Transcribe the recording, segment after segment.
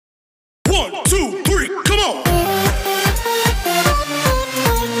1, 2, 3, come on.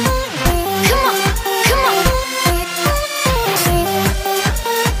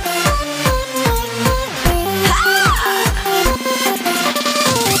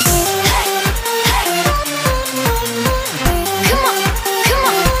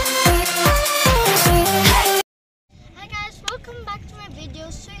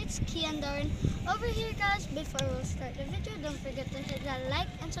 So it's Keane and Darren over here, guys. Before we start the video, don't forget to hit that like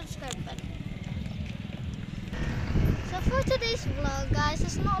and subscribe button. So for today's vlog, guys,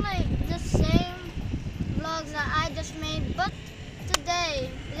 it's not like the same vlogs that I just made, but today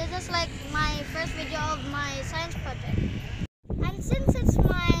this is like my first video of my science project. And since it's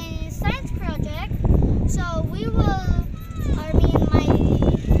my science project, so we will, I mean, my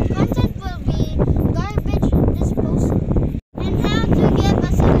content will be garbage disposal and how to give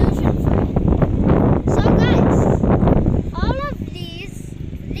a solution for it. So guys, all of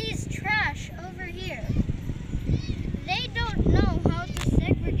these trash over here, they don't know how to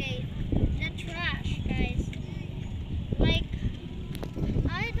segregate the trash, guys. Like,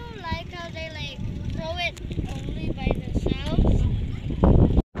 I don't like how they like throw it only by themselves.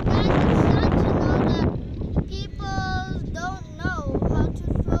 Guys, it's sad to know that people don't know how to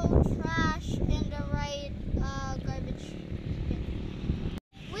throw trash in the right garbage bin.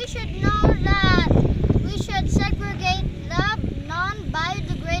 We should know that we should segregate the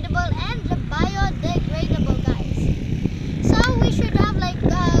non-biodegradable and the biodegradable, guys. So we should have like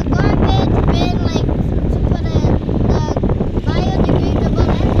a garbage bin, like to put the biodegradable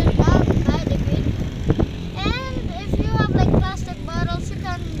and the non-biodegradable. And if you have like plastic bottles, you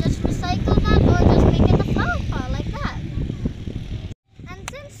can just recycle that or just make it a flower pot like that. And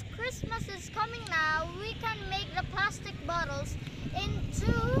since Christmas is coming now, we can make the plastic bottles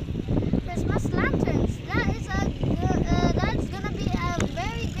into Christmas lanterns. That's gonna be a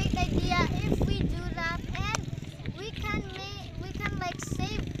very great idea if we do that, and we can like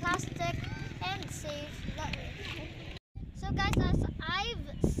save plastic and save the earth. So guys, as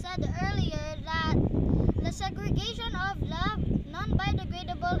I've said earlier, that the segregation of the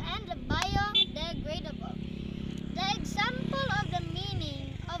non-biodegradable and the biodegradable. The example of the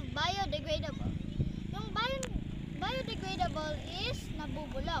meaning of biodegradable. Yung biodegradable is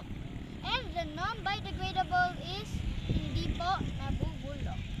nabubulok, and the non-biodegradable is hindi po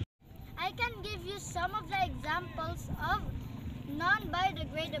nabubulok. I can give you some of the examples of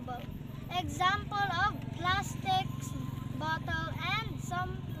non-biodegradable. Example of plastics bottle and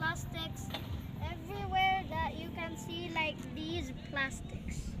some plastics everywhere that you can see, like these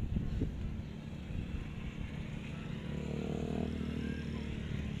plastics.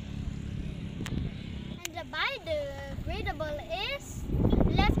 And the biodegradable is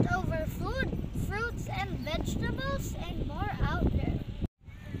leftover food, fruits and vegetables and more out there.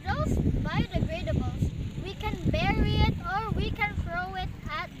 Those biodegradables, we can bury it or we can throw it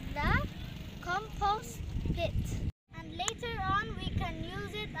at the compost pit. And later on, we can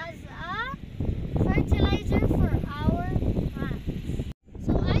use it as a fertilizer for our plants.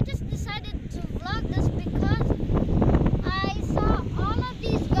 So I just decided to vlog this because I saw all of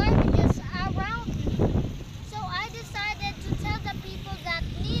these garbages around me. So I decided to tell the people that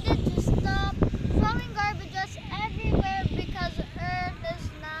needed to stop throwing garbages everywhere because Earth is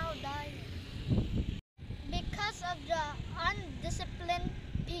now dying because of the undisciplined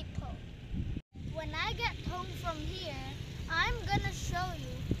people. When I get home from here, I'm gonna show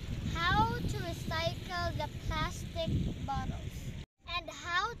you how to recycle the plastic bottles and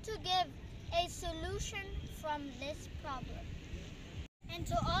how to give a solution from this problem. And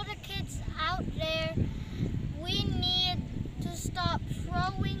to all the kids out there, we need to stop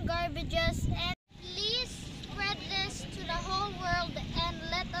throwing garbages, and please spread this to the whole world and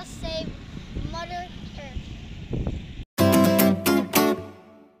let us save Mother Earth.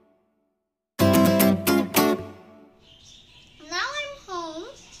 Now I'm home,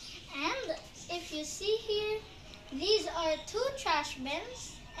 and if you see here, these are 2 trash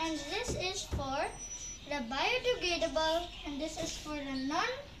bins, and this is for the biodegradable and this is for the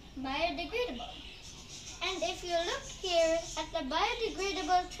non-biodegradable. And if you look here at the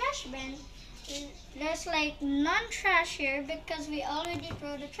biodegradable trash bin, there's like non-trash here because we already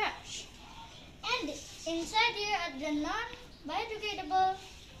throw the trash. And inside here at the non-biodegradable,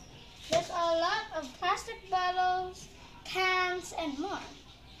 there's a lot of plastic bottles, cans, and more.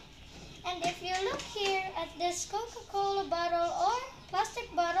 And if you look here at this Coca-Cola bottle or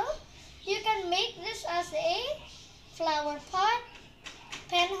plastic bottle, you can make this as a flower pot,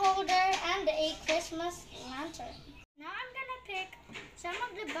 pen holder, and a Christmas lantern. Now I'm gonna pick some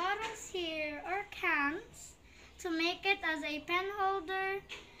of the bottles here or cans to make it as a pen holder,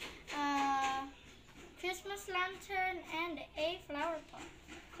 lantern and a flower pot.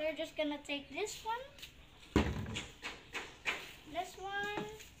 So we're just gonna take this one, this one,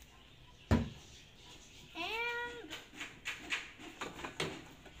 and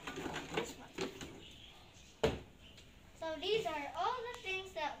this one. So these are all the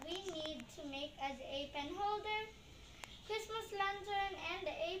things that we need to make as a pen holder, Christmas lantern, and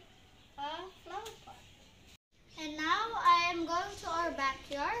a flower pot. And now I am going to our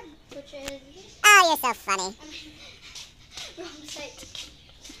backyard, which is... Oh, you're so funny. Wrong side.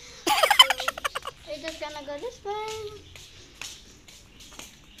 We're just gonna go this way.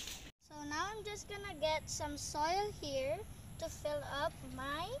 So now I'm just gonna get some soil here to fill up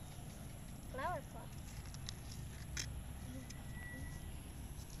my flower pot.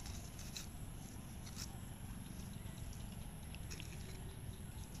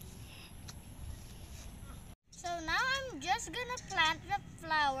 So now I'm just gonna plant the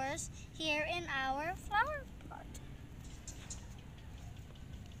flowers here in our flower pot.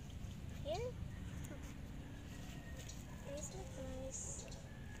 Here. These look nice.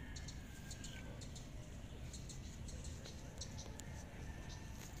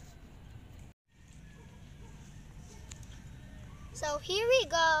 So here we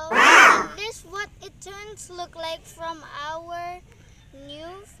go. This is what it turns look like from our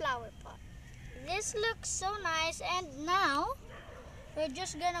new flower pot. This looks so nice, and now we're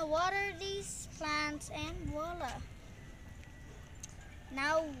just gonna water these plants and voila.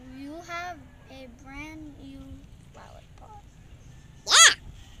 Now you have a brand new flower pot. Yeah!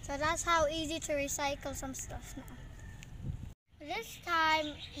 So that's how easy to recycle some stuff now. This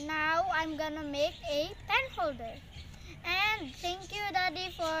time, now I'm gonna make a pen holder. And thank you,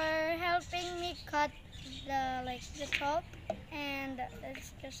 Daddy, for helping me cut the top. And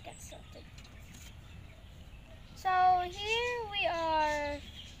let's just get started. So here we are.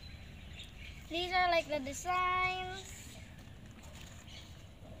 These are like the designs.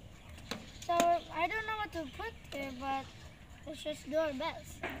 So I don't know what to put here, but let's just do our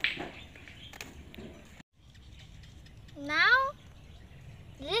best. Now,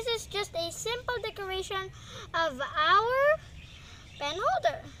 this is just a simple decoration of our pen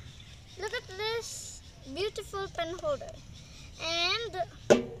holder. Look at this beautiful pen holder. And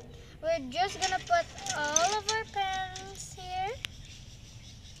we're just gonna put all of our pens here.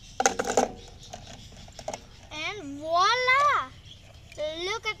 And voila!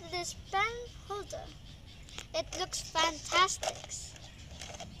 Look at this pen holder. It looks fantastic.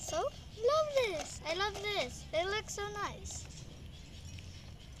 So, love this. I love this. It looks so nice.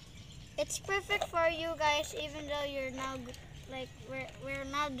 It's perfect for you guys, even though you're now we're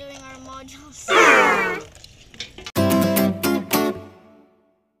now doing our modules.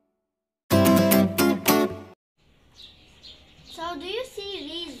 So do you see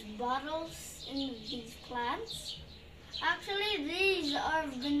these bottles in these plants? Actually, these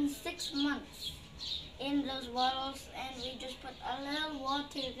have been 6 months in those bottles, and we just put a little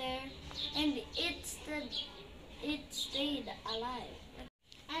water there, and it stayed alive.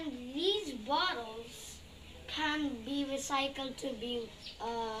 And these bottles can be recycled to be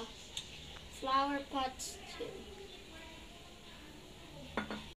flower pots too.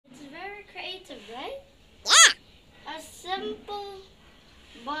 It's very creative, right? Yeah! A simple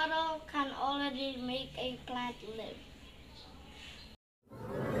bottle can already make a plant live.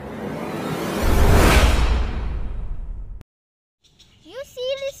 You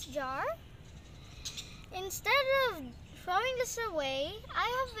see this jar? Instead of throwing this away, I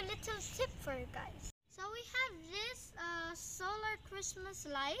have a little tip for you guys. So we have this solar Christmas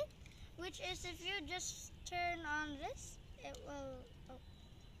light, which is if you just turn on this, it will... Oh.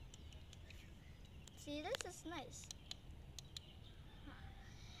 See, this is nice.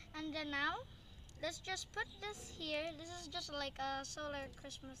 And then now, let's just put this here. This is just like a solar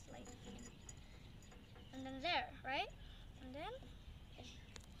Christmas light. And then there, right? And then...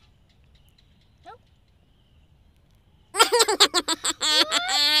 Nope. What?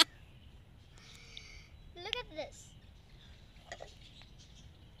 Look at this.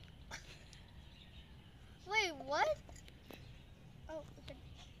 Wait, what? Oh, okay.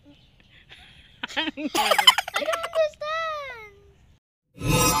 I don't understand.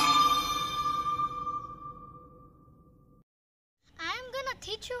 I'm gonna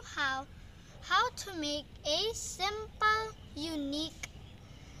teach you how to make a simple, unique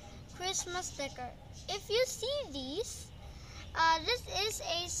Christmas sticker. If you see these, this is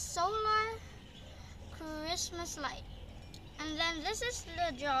a solar Christmas light. And then this is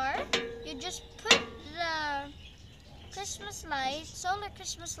the jar. You just put the Christmas light, solar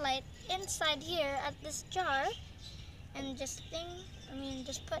Christmas light inside here at this jar. And just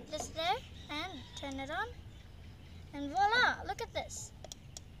put this there and turn it on. And voila, look at this.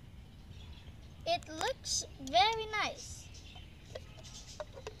 It looks very nice.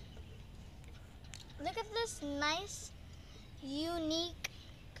 Look at this nice, unique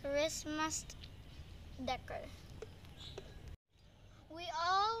Christmas decor. We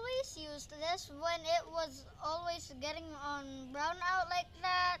always used this when it was always getting on brown out like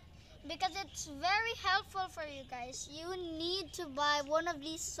that, because it's very helpful for you guys. You need to buy one of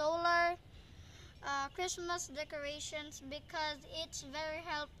these solar Christmas decorations because it's very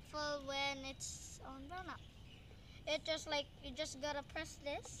helpful when it's on brown out. It just like, you just gotta press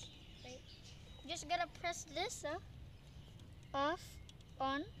this, right? You just gotta press this off,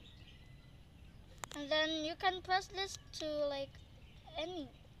 on, and then you can press this to like any,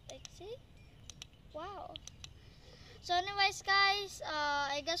 like, see? Wow. So anyways guys,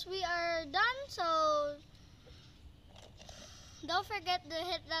 I guess we are done, so don't forget to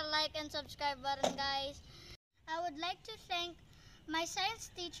hit that like and subscribe button, guys. I would like to thank my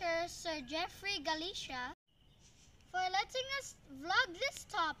science teacher, Sir Jeffrey Galicia, for letting us vlog this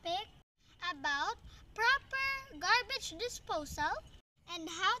topic about proper garbage disposal and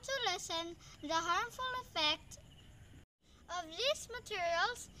how to lessen the harmful effect of these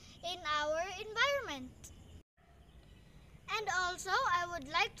materials in our environment. And also, I would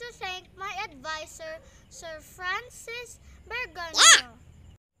like to thank my advisor, Sir Francis Bergondo. Yeah!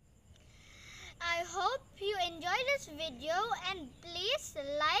 I hope you enjoyed this video, and please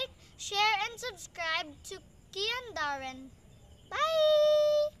like, share, and subscribe to Keane and Darren.